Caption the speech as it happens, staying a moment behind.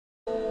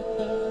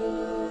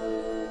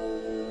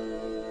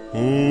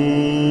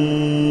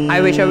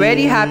I wish a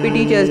very happy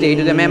Teachers' Day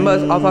to the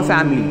members of our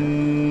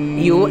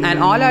family, you and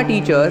all our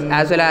teachers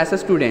as well as the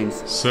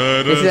students.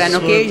 This is an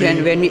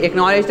occasion when we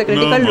acknowledge the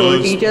critical role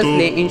teachers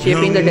play in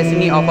shaping the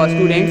destiny of our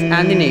students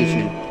and the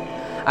nation.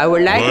 I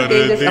would like to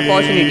take this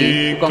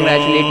opportunity to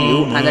congratulate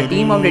you and the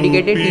team of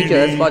dedicated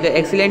teachers for their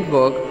excellent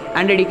work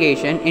and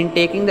dedication in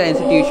taking the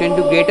institution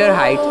to greater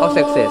heights of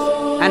success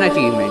and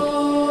achievement.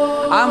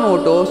 Our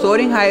motto,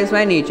 Soaring High is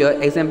by Nature,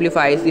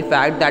 exemplifies the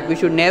fact that we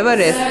should never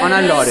rest on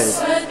our laurels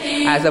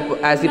as the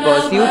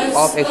pursuit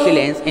of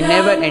excellence in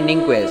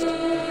never-ending quest.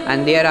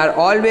 And there are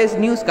always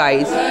new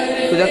skies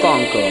to the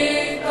conquer.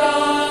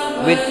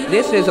 With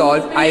this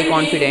resolve, I am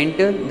confident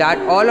that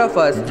all of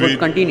us would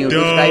continue to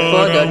strive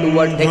further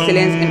towards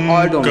excellence in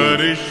all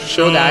domains,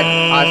 so that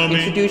our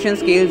institution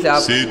scales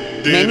up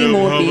many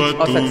more peaks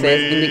of success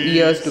in the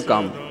years to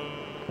come.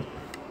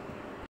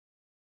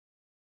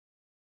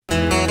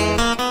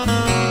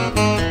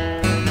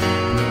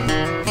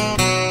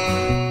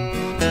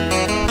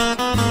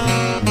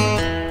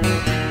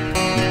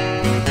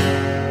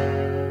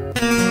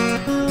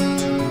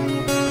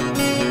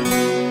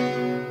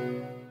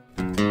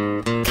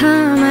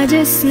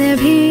 जिसने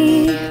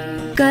भी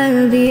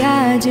कल भी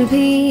आज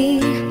भी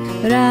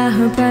राह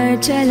पर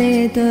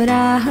चले तो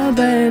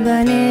राहबर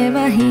बने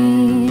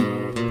वहीं।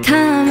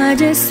 थामा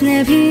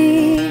जिसने भी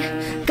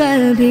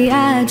कल भी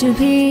आज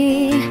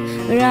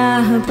भी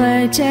राह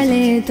पर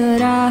चले तो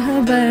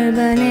राहबर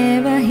बने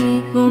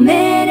वहीं। वो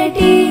मेरे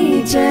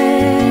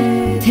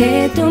टीचर थे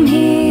तुम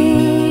ही,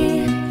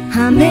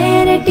 हाँ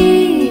मेरे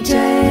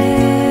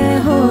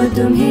टीचर हो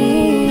तुम ही।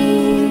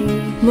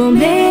 वो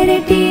मेरे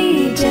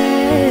टीचर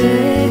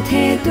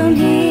थे तुम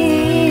ही,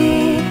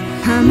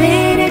 हाँ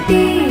मेरे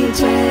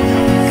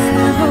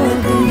टीचर हो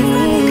तुम ही।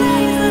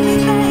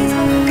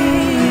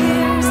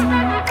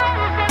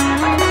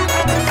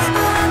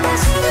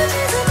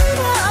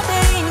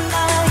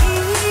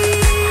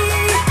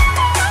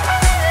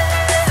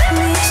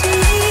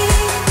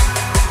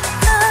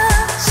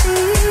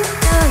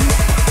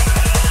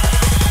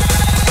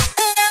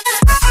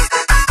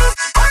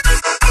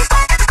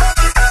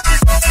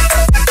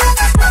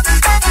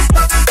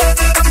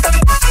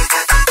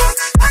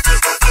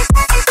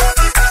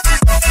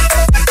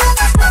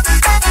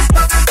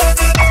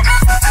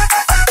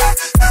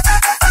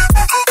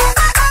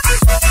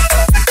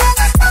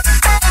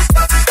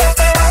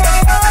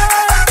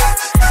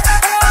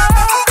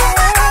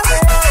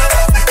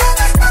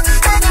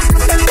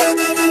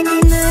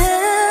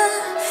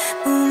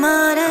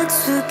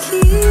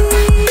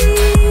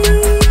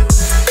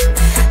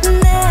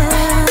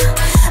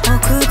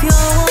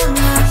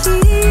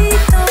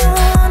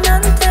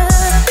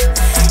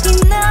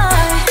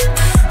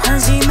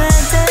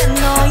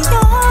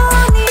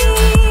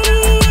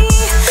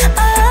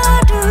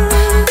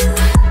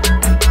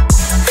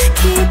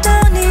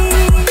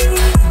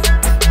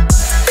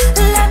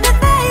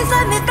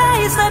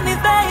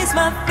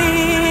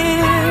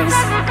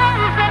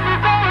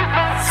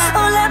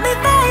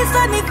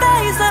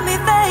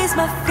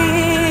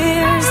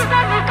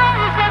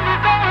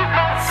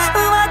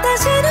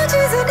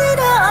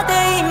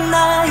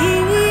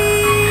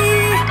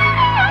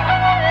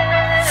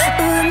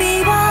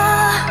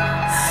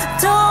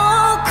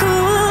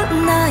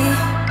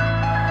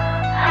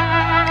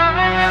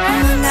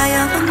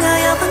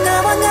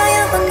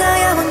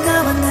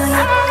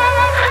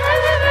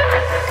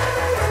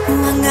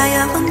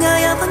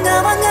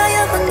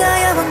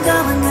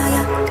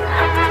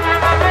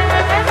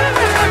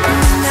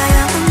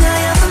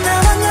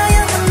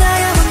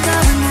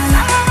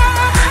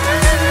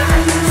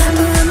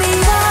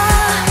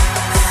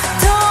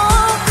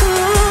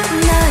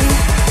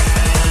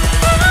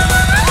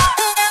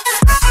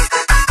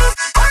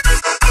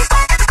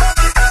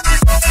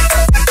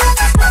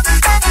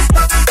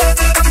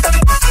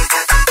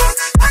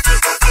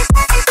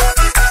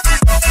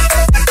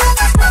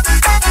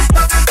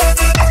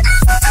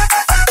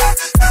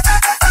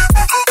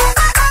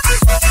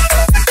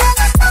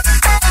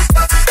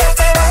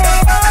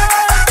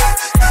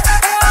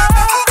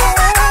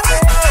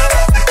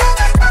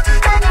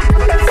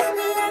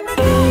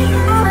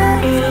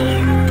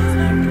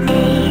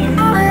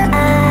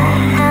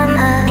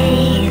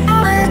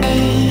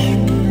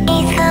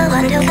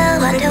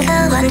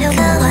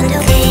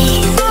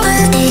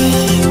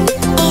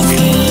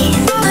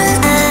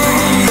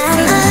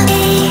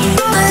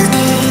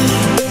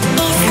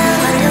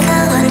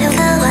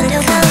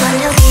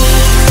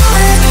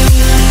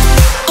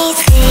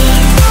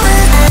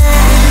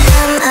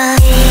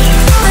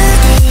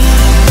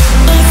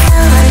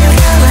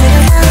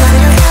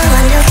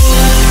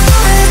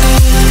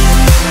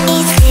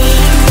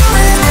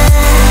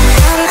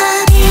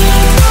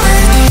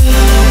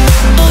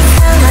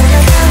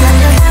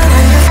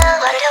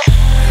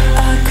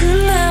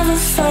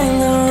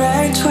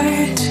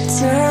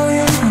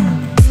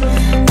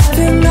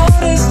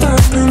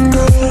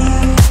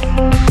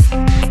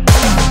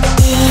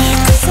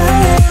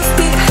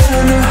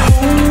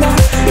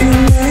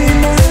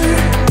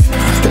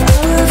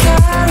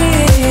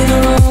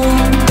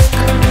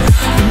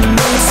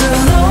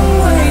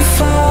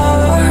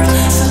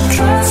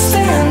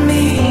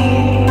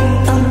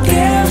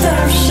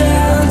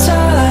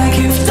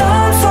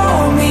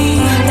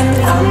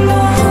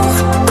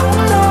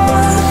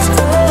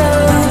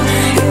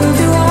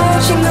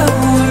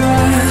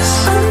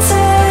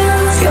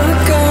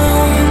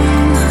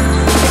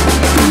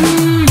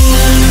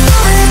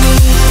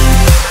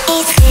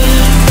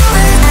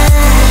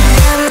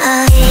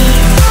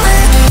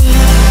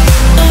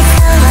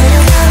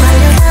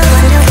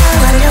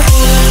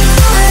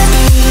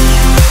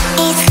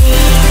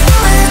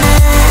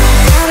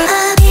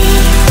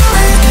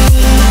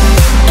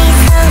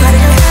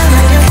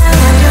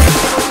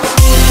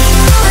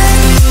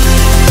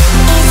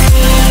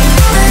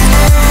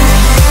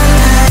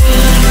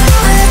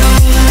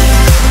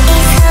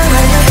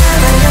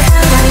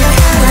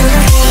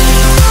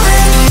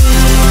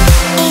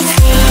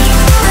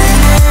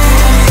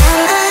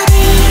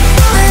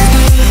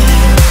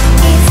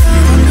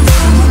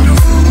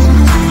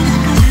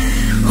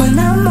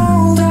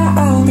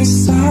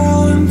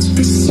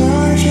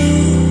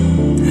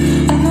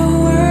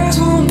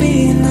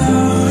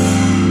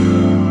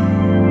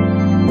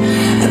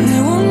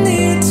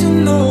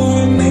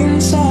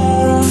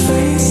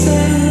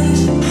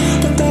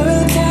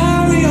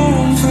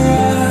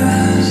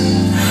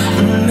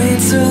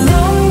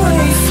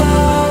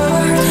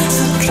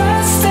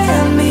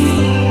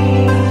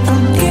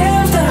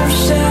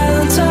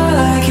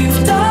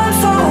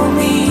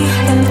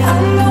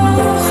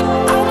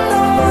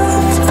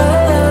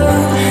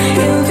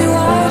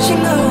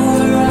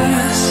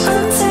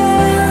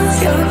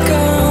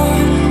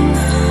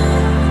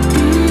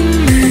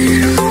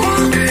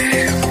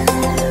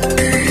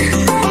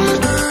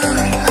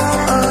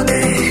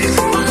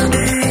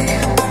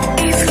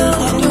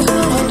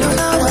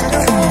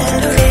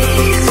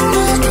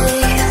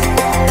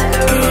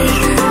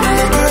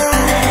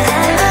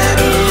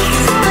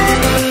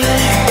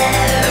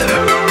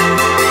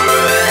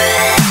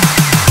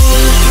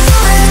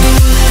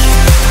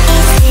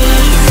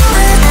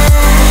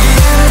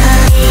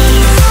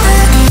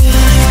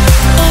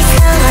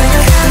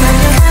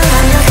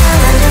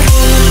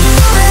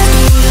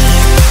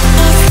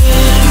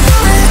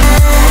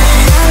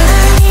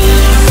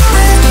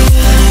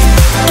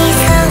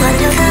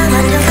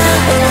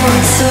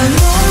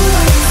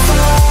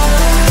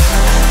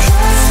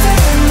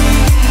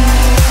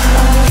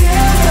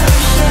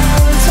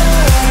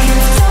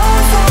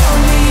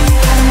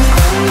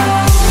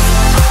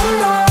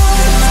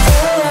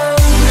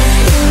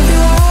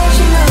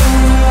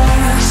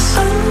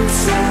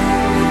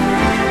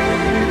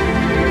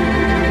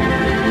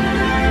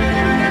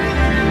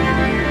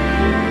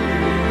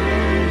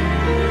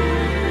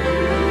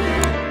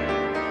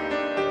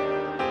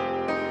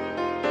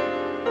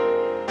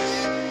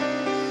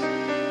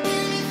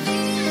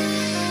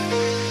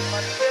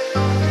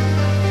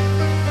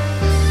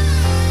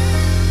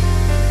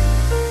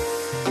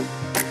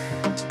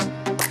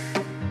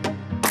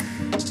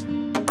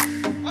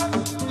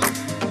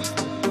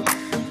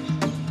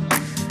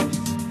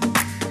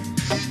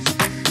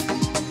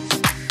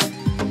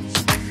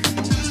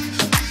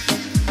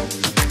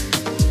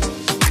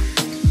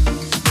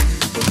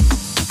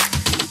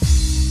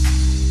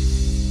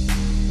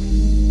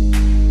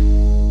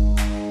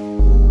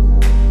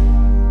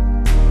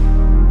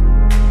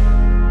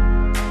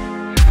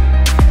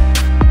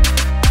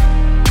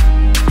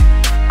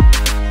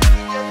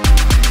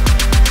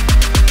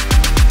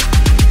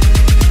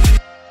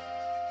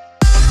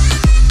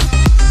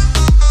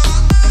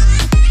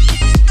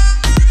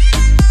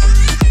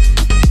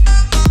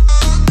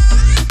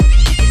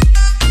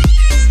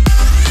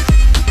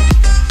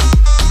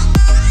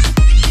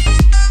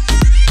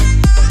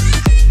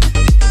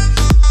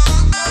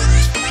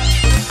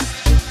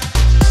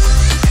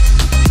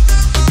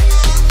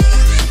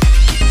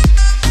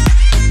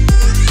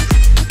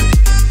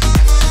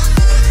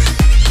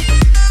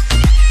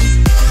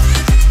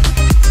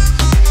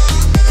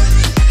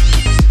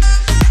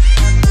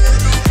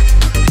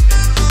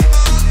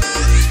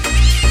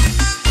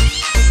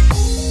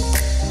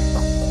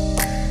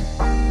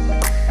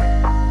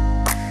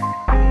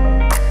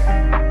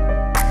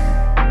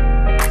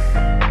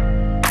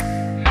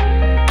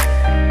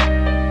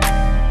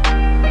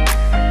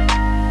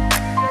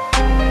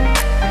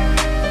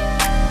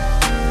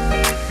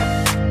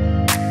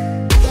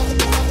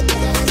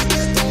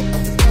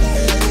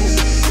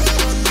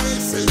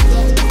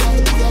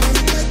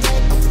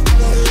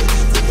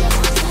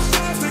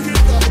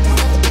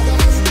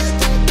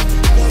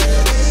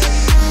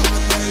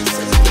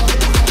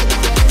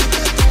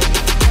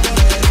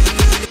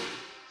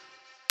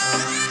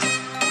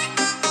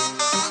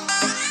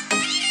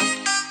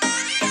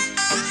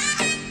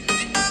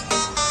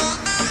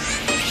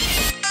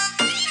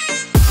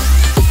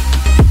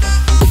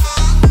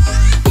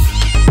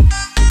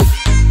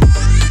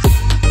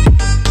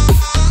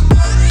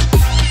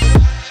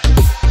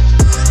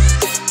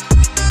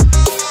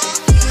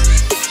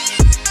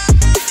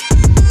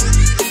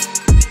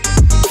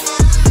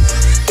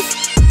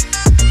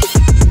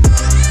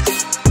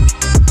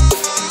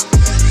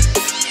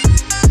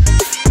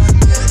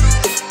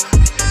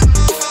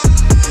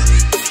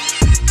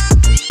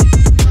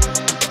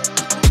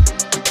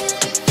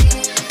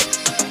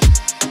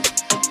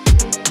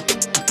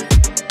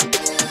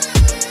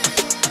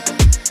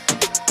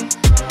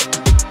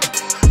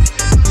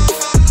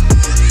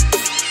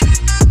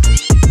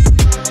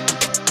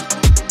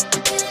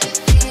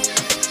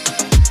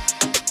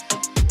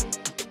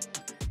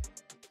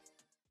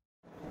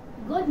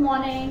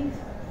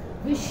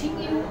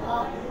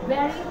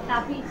 very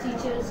happy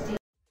Teachers' Day.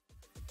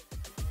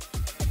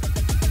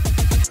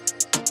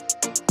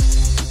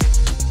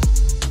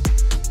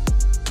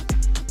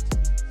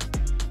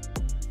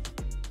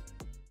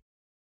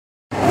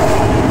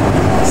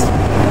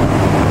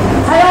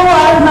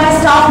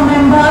 Staff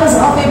members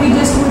of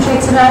Apeejay School,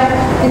 Sheikh Sarai.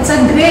 It's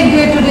a great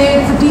day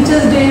today for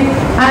Teachers' Day,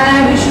 and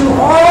I wish you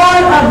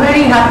all a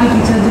very happy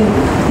Teachers' Day.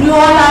 You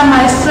all are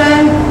my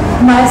strength,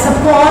 my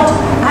support,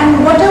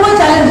 and whatever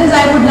challenges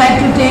I would like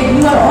to take,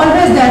 you are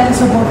always there to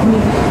support me.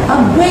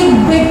 A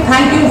big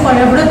thank you for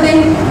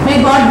everything.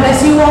 May God bless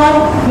you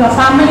all, your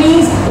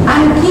families,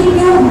 and keep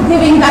you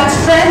giving that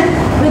strength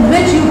with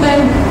which you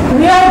can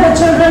rear the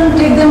children,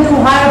 take them to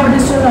higher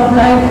pedestal of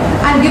life,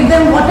 and give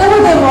them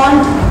whatever they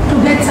want to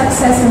get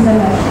success in their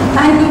life.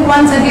 Thank you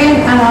once again,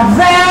 and a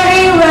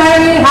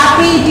very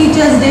happy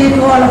Teachers' Day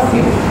to all of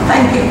you.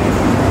 Thank you.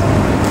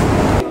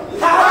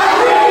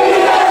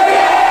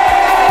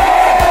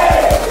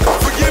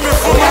 Forgive me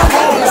for my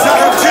wrongs,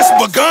 I have just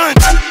begun.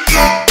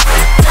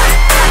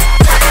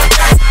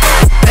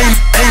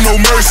 Ain't no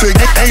mercy,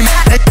 ain't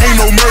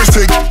no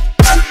mercy.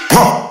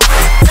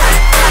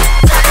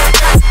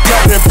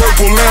 Got that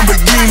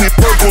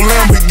purple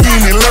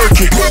Lamborghini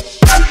lurking.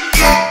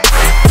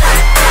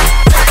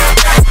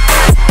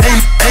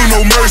 Ain't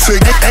no mercy,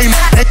 ain't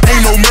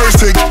no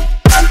mercy.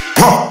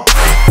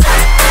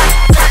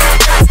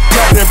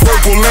 Got that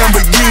purple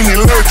Lamborghini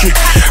lurking.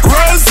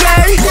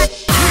 Rosé.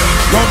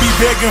 Don't be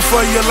begging for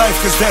your life,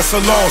 cause that's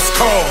a lost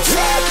cause.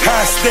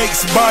 High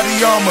stakes,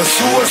 body armor,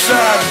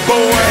 suicide,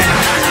 boy.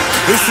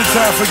 It's the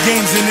time for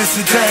games and it's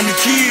the time to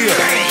kill.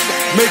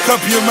 Make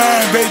up your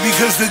mind, baby,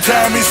 cause the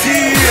time is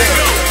here.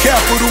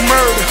 Capital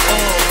murder,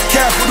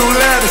 capital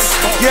letters.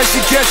 Yeah,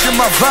 she catching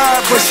my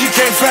vibe, but she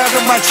can't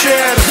fathom my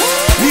cheddar.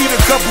 Need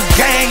a couple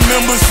gang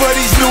members for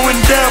these new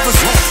endeavors.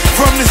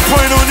 From this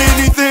point on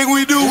any